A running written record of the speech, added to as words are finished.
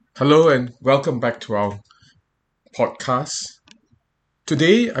Hello and welcome back to our podcast.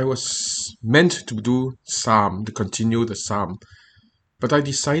 Today I was meant to do Psalm, to continue the Psalm, but I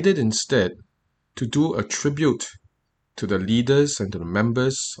decided instead to do a tribute to the leaders and to the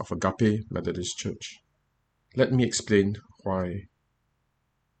members of Agape Methodist Church. Let me explain why.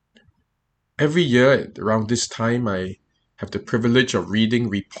 Every year around this time, I have the privilege of reading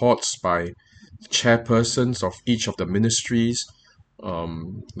reports by chairpersons of each of the ministries,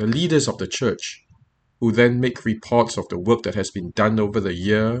 the leaders of the church, who then make reports of the work that has been done over the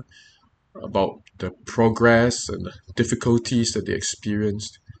year, about the progress and the difficulties that they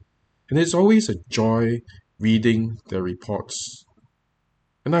experienced. And it's always a joy reading their reports.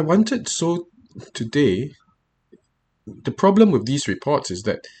 And I wanted so today, the problem with these reports is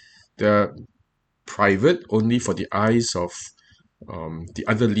that they're private only for the eyes of the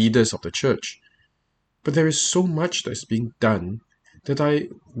other leaders of the church. But there is so much that's being done that I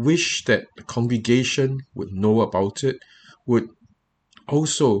wish that the congregation would know about it, would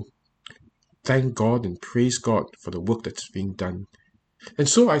also thank God and praise God for the work that's being done. And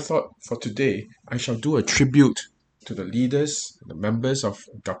so I thought for today, I shall do a tribute to the leaders, the members of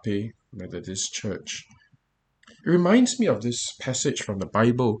Agape Methodist Church. It reminds me of this passage from the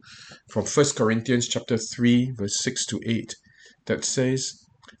Bible, from 1 Corinthians chapter 3, verse 6 to 8, that says,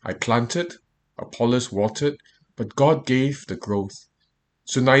 I planted, Apollos watered, but God gave the growth.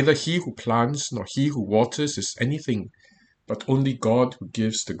 So neither he who plants nor he who waters is anything, but only God who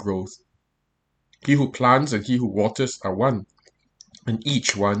gives the growth. He who plants and he who waters are one, and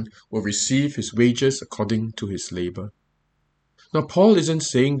each one will receive his wages according to his labor. Now, Paul isn't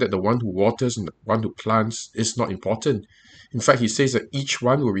saying that the one who waters and the one who plants is not important. In fact, he says that each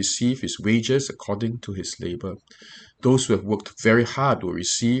one will receive his wages according to his labor. Those who have worked very hard will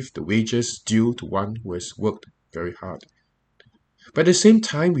receive the wages due to one who has worked very hard. But at the same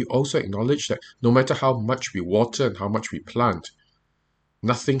time, we also acknowledge that no matter how much we water and how much we plant,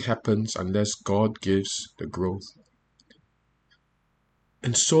 nothing happens unless God gives the growth.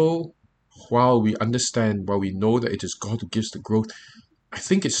 And so, while we know that it is God who gives the growth, I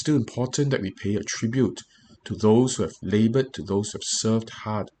think it's still important that we pay a tribute to those who have labored, to those who have served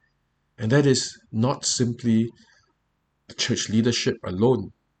hard. And that is not simply the church leadership alone,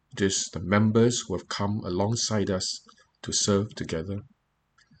 it is the members who have come alongside us to serve together.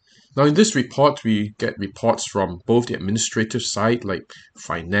 Now, in this report, we get reports from both the administrative side, like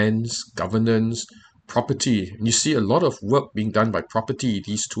finance, governance, property. And you see a lot of work being done by property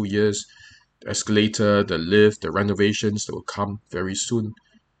these 2 years. The escalator, the lift, the renovations that will come very soon.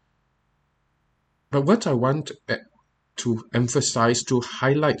 But what I want to emphasize, to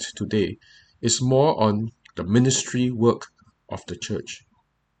highlight today, is more on the ministry work of the church.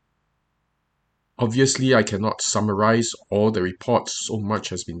 Obviously, I cannot summarize all the reports, so much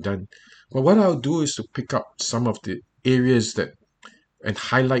has been done. But what I'll do is to pick up some of the areas and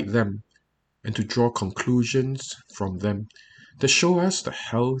highlight them and to draw conclusions from them that show us the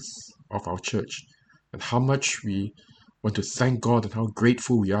health of our church and how much we want to thank God and how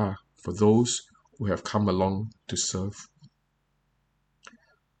grateful we are for those who have come along to serve.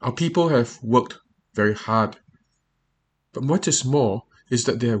 Our people have worked very hard, but what is more is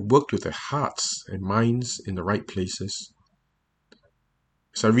that they have worked with their hearts and minds in the right places.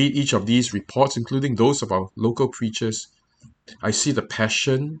 As I read each of these reports, including those of our local preachers, I see the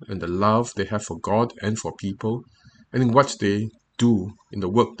passion and the love they have for God and for people, and in what they do, in the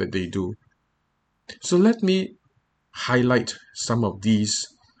work that they do. So let me highlight some of these.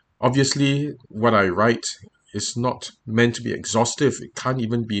 Obviously, what I write is not meant to be exhaustive. It can't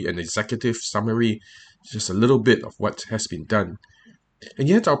even be an executive summary, just a little bit of what has been done. And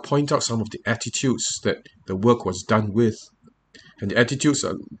yet I'll point out some of the attitudes that the work was done with. And the attitudes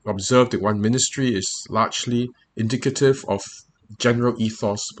observed in one ministry is largely indicative of general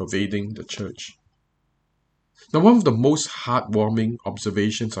ethos pervading the church. Now, one of the most heartwarming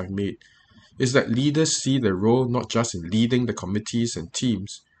observations I've made is that leaders see their role not just in leading the committees and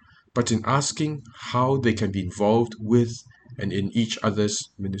teams, but in asking how they can be involved with and in each other's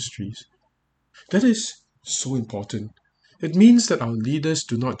ministries. That is so important. It means that our leaders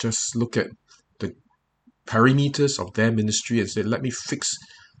do not just look at the perimeters of their ministry and say, let me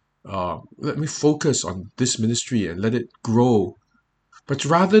focus on this ministry and let it grow. But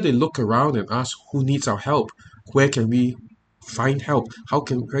rather they look around and ask, who needs our help? Where can we find help?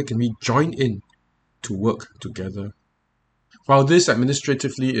 Where can we join in to work together? While this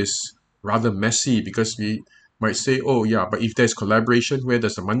administratively is rather messy because we might say, oh yeah, but if there's collaboration, where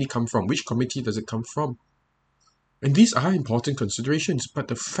does the money come from? Which committee does it come from? And these are important considerations, but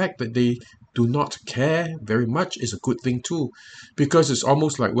the fact that they do not care very much is a good thing too, because it's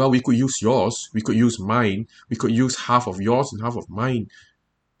almost like, well, we could use yours, we could use mine, we could use half of yours and half of mine,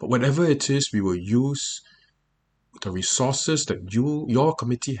 but whatever it is, we will use the resources that your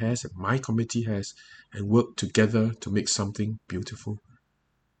committee has and my committee has and work together to make something beautiful.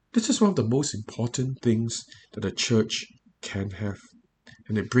 This is one of the most important things that a church can have,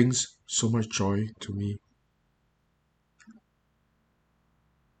 and it brings so much joy to me.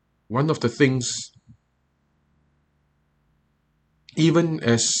 One of the things, even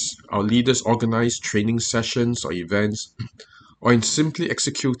as our leaders organize training sessions or events, or in simply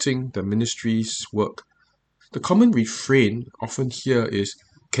executing the ministry's work, the common refrain often here is,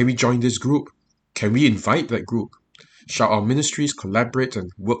 can we join this group? Can we invite that group? Shall our ministries collaborate and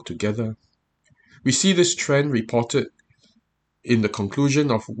work together? We see this trend reported in the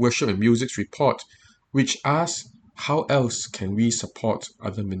conclusion of Worship and Music's report, which asks, how else can we support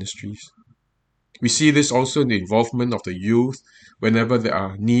other ministries? We see this also in the involvement of the youth whenever there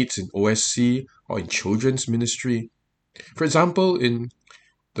are needs in OSC or in children's ministry. For example, in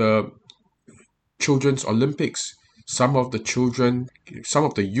the Children's Olympics, some of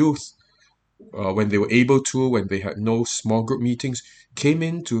the youth, when they were able to, when they had no small group meetings, came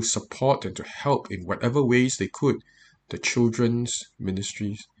in to support and to help in whatever ways they could the children's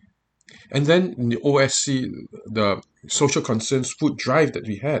ministries. And then in the OSC, the social concerns food drive that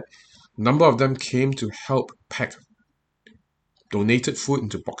we had, a number of them came to help pack donated food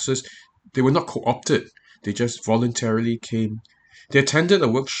into boxes. They were not co-opted. They just voluntarily came. They attended a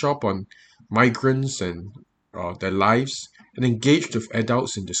workshop on migrants and their lives and engaged with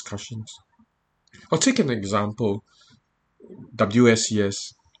adults in discussions. I'll take an example,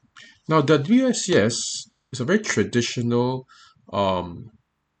 WSCS. Now, WSCS is a very traditional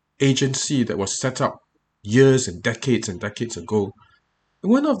agency that was set up years and decades ago.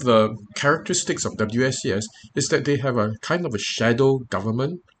 And one of the characteristics of WSCS is that they have a kind of a shadow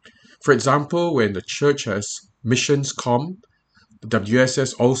government. For example, when the church has missions com, the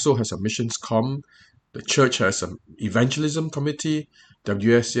WSS also has a missions com. The church has an evangelism committee.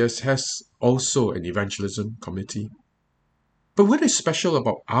 WSS has also an evangelism committee. But what is special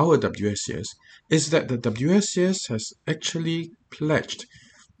about our WSS is that the WSS has actually pledged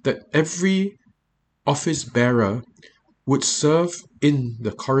that every office bearer would serve in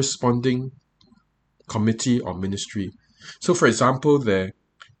the corresponding committee or ministry. So, for example, the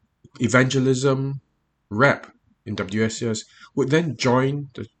evangelism rep in WSS would then join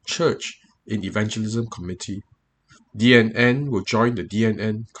the church in evangelism committee. DNN will join the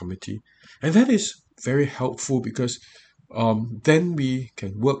DNN committee. And that is very helpful because then we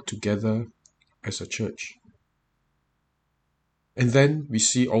can work together as a church. And then we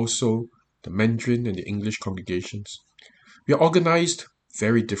see also the Mandarin and the English congregations. We are organized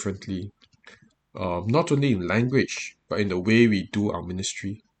very differently, not only in language, but in the way we do our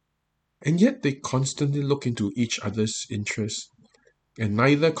ministry. And yet they constantly look into each other's interests, and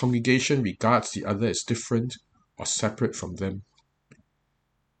neither congregation regards the other as different or separate from them.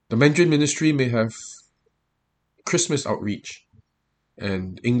 The Mandarin ministry may have Christmas outreach,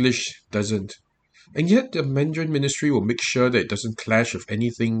 and English doesn't. And yet the Mandarin ministry will make sure that it doesn't clash with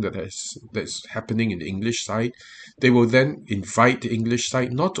anything that's happening in the English side. They will then invite the English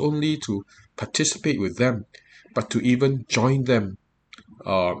side not only to participate with them, but to even join them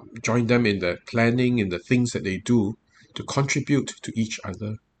in the planning, in the things that they do, to contribute to each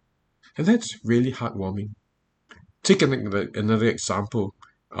other. And that's really heartwarming. Take another example,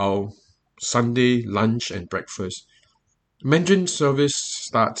 our Sunday lunch and breakfast. Mandarin service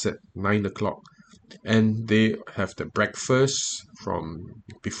starts at 9 o'clock, and they have the breakfast from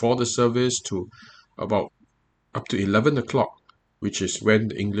before the service to about up to 11 o'clock, which is when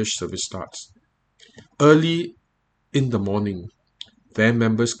the English service starts. Early in the morning, their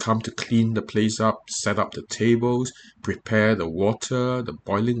members come to clean the place up, set up the tables, prepare the water, the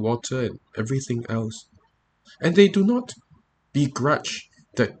boiling water, and everything else. And they do not begrudge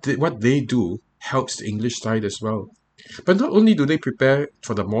that what they do helps the English side as well. But not only do they prepare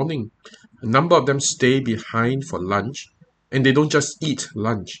for the morning, a number of them stay behind for lunch, and they don't just eat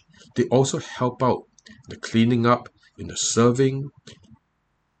lunch. They also help out the cleaning up, in the serving,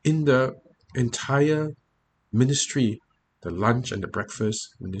 in the entire ministry, the lunch and the breakfast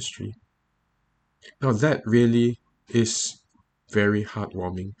ministry. Now that really is very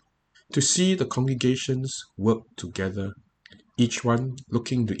heartwarming to see the congregations work together, each one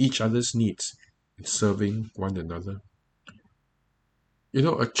looking to each other's needs and serving one another. You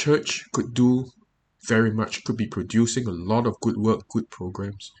know, a church could do very much, could be producing a lot of good work, good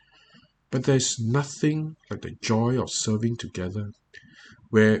programs. But there's nothing like the joy of serving together,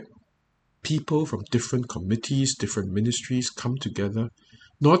 where people from different committees, different ministries come together,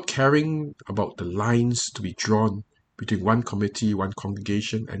 not caring about the lines to be drawn between one committee, one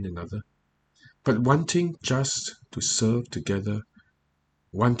congregation, and another, but wanting just to serve together,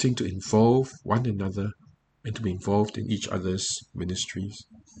 wanting to involve one another and to be involved in each other's ministries.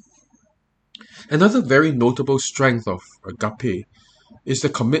 Another very notable strength of agape is the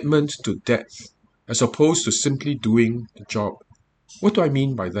commitment to depth, as opposed to simply doing the job. What do I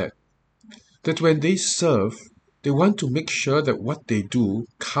mean by that? That when they serve, they want to make sure that what they do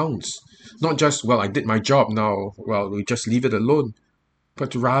counts. Not just, well, I did my job now, well, we just leave it alone.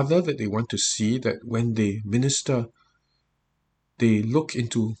 But rather that they want to see that when they minister, they look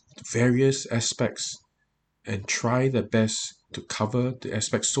into various aspects and try their best to cover the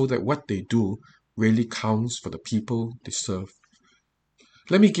aspects so that what they do really counts for the people they serve.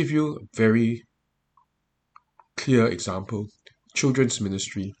 Let me give you a very clear example. Children's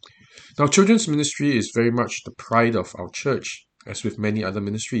ministry. Now, children's ministry is very much the pride of our church, as with many other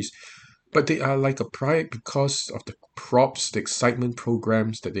ministries. But they are like a pride because of the props, the excitement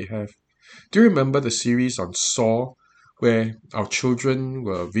programs that they have. Do you remember the series on Saw, where our children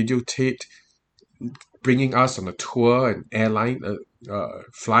were videotaped bringing us on a tour, an airline,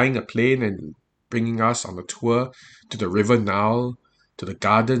 flying a plane and bringing us on a tour to the River Nile, to the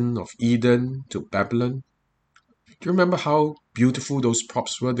Garden of Eden, to Babylon? Do you remember how beautiful those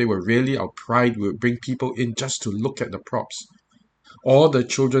props were? They were really our pride. We would bring people in just to look at the props. Or the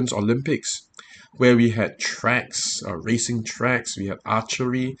Children's Olympics, where we had tracks, racing tracks, we had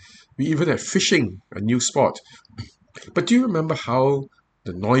archery, we even had fishing, a new sport. But do you remember how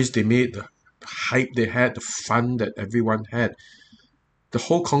the noise they made, the hype they had, the fun that everyone had? The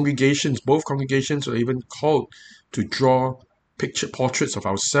whole congregations, both congregations were even called to draw picture portraits of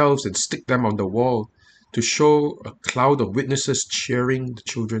ourselves and stick them on the wall to show a cloud of witnesses cheering the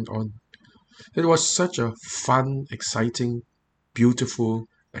children on. It was such a fun, exciting, beautiful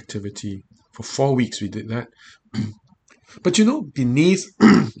activity. For 4 weeks we did that. But beneath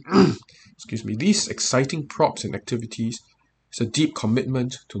excuse me, these exciting props and activities is a deep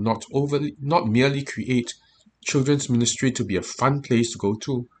commitment to not merely create children's ministry to be a fun place to go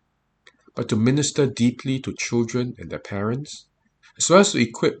to, but to minister deeply to children and their parents, as well as to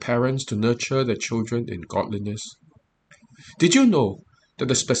equip parents to nurture their children in godliness. Did you know that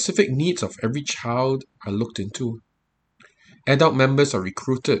the specific needs of every child are looked into? Adult members are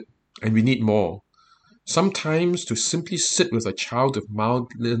recruited, and we need more. Sometimes to simply sit with a child with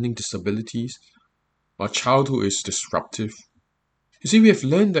mild learning disabilities or a child who is disruptive. You see, we have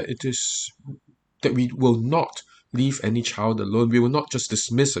learned that we will not leave any child alone. We will not just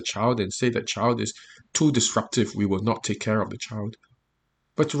dismiss a child and say that child is too disruptive. We will not take care of the child.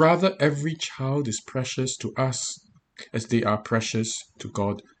 But rather, every child is precious to us as they are precious to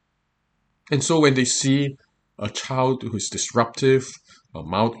God. And so when they see a child who is disruptive, or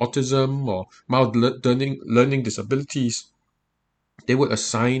mild autism, or mild learning disabilities, they would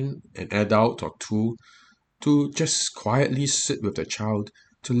assign an adult or two to just quietly sit with the child,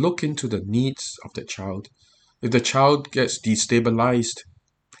 to look into the needs of the child. If the child gets destabilized,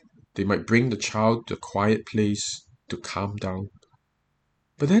 they might bring the child to a quiet place to calm down.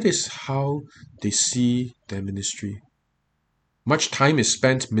 But that is how they see their ministry. Much time is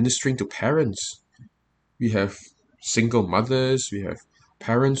spent ministering to parents. We have single mothers, we have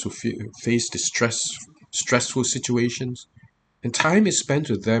parents who face stressful situations, and time is spent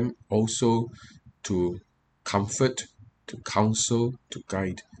with them also to comfort, to counsel, to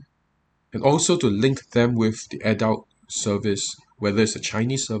guide, and also to link them with the adult service, whether it's the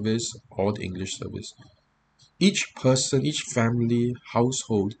Chinese service or the English service. Each person, each family,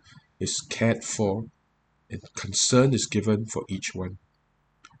 household is cared for, and concern is given for each one.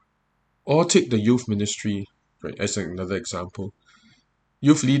 Or take the youth ministry, right, as another example.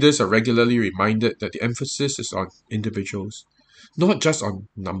 Youth leaders are regularly reminded that the emphasis is on individuals, not just on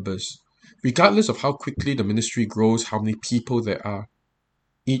numbers. Regardless of how quickly the ministry grows, how many people there are,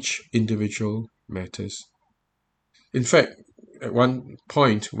 each individual matters. In fact, at one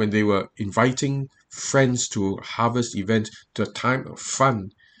point when they were inviting friends to harvest event, to a time of fun,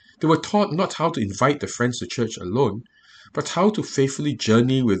 they were taught not how to invite the friends to church alone, but how to faithfully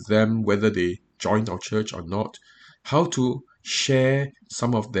journey with them, whether they joined our church or not, how to share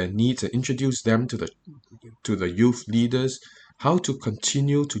some of their needs and introduce them to the youth leaders, how to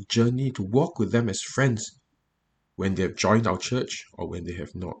continue to journey, to walk with them as friends when they have joined our church or when they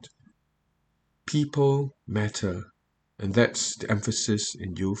have not. People matter, and that's the emphasis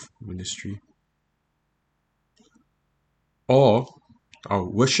in youth ministry. Or Our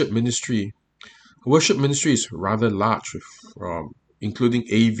worship ministry. Worship ministry is rather large, with including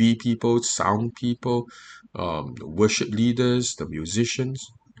AV people, sound people, the worship leaders, the musicians.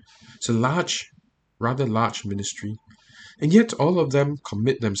 It's a rather large ministry. And yet all of them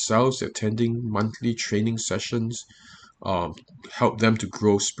commit themselves to attending monthly training sessions, um, help them to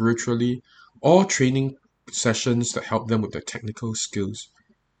grow spiritually, or training sessions that help them with their technical skills.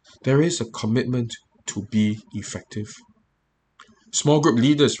 There is a commitment to be effective. Small group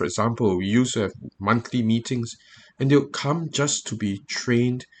leaders, for example, we used to have monthly meetings, and they'll come just to be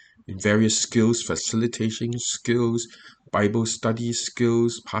trained in various skills, facilitation skills, Bible study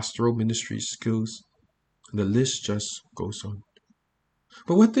skills, pastoral ministry skills. And the list just goes on.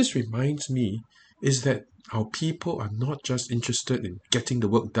 But what this reminds me is that our people are not just interested in getting the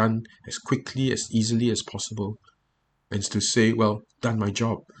work done as quickly, as easily as possible, and to say, well, done my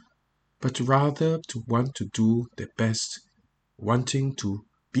job, but rather to want to do their best, wanting to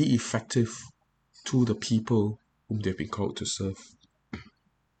be effective to the people whom they've been called to serve.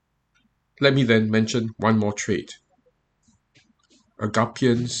 Let me then mention one more trait.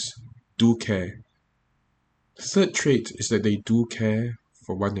 Agapians do care. The third trait is that they do care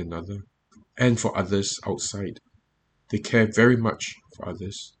for one another and for others outside. They care very much for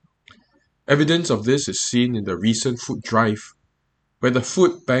others. Evidence of this is seen in the recent food drive, where the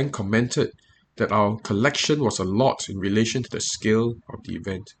food bank commented that our collection was a lot in relation to the scale of the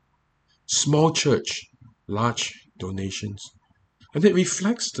event. Small church, large donations. And it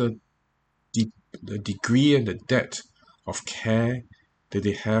reflects the degree and the depth of care that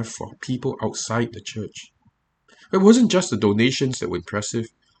they have for people outside the church. It wasn't just the donations that were impressive.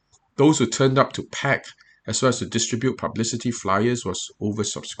 Those who turned up to pack as well as to distribute publicity flyers was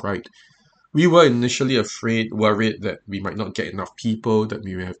oversubscribed. We were initially worried that we might not get enough people, that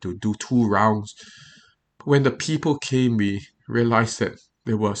we would have to do 2 rounds. But when the people came, we realized that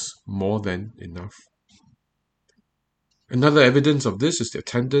there was more than enough. Another evidence of this is the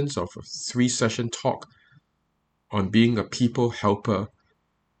attendance of a 3-session talk on being a people helper,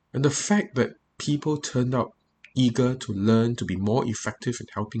 and the fact that people turned out eager to learn to be more effective in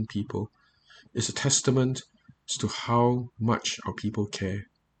helping people is a testament as to how much our people care.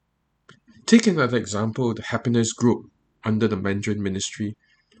 Take another example, the happiness group under the Mandarin ministry.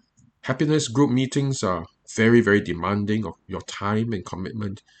 Happiness group meetings are very, very demanding of your time and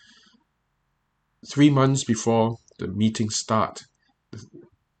commitment. 3 months before the meetings start,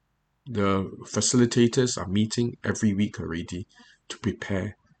 the facilitators are meeting every week already to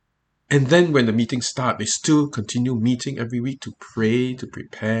prepare. And then when the meetings start, they still continue meeting every week to pray, to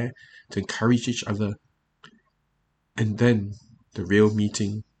prepare, to encourage each other. And then the real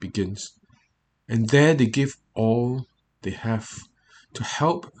meeting begins. And there they give all they have to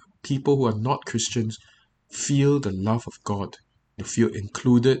help people who are not Christians feel the love of God, to feel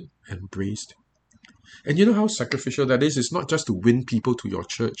included and embraced. And you know how sacrificial that is? It's not just to win people to your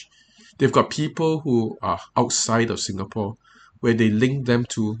church. They've got people who are outside of Singapore where they link them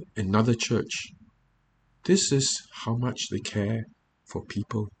to another church. This is how much they care for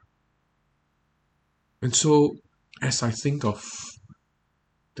people. And so, as I think of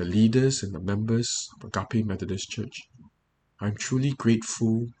the leaders and the members of Agape Methodist Church, I'm truly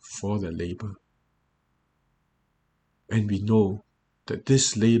grateful for their labor. And we know that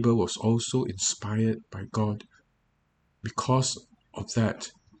this labor was also inspired by God. Because of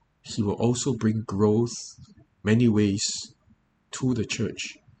that, He will also bring growth many ways to the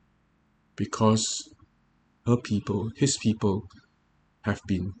church, because His people, have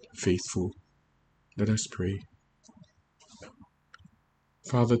been faithful. Let us pray.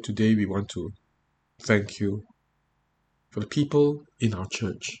 Father, today we want to thank you for the people in our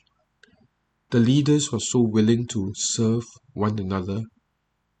church, the leaders who are so willing to serve one another,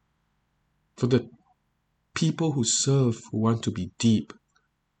 for the people who serve, who want to be deep,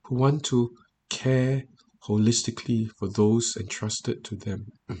 who want to care holistically for those entrusted to them,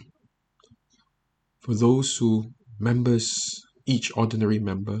 for those each ordinary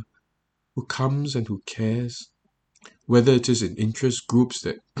member, who comes and who cares, whether it is in interest groups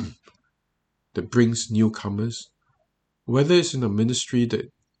that brings newcomers, whether it's in a ministry that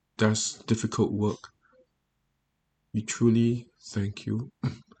does difficult work. We truly thank you.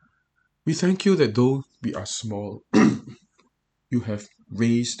 We thank you that though we are small, you have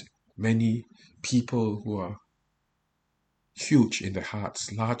raised many people who are huge in their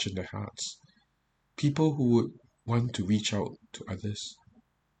hearts, large in their hearts, people who would want to reach out to others.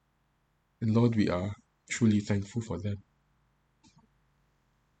 And Lord, we are truly thankful for them.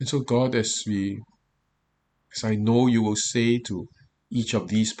 And so God, as I know you will say to each of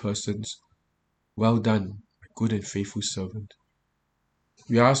these persons, well done, my good and faithful servant.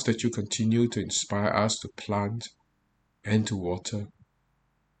 We ask that you continue to inspire us to plant and to water,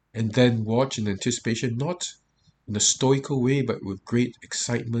 and then watch in anticipation, not in a stoical way, but with great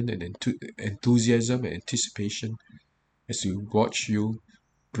excitement and enthusiasm and anticipation as we watch you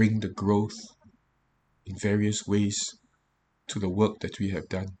bring the growth in various ways to the work that we have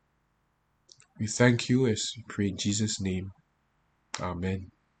done. We thank you as we pray in Jesus' name.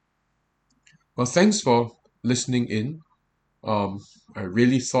 Amen. Well, thanks for listening in. I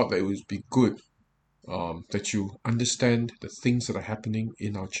really thought that it would be good that you understand the things that are happening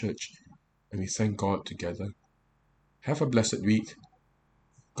in our church, and we thank God together. Have a blessed week.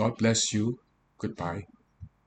 God bless you. Goodbye.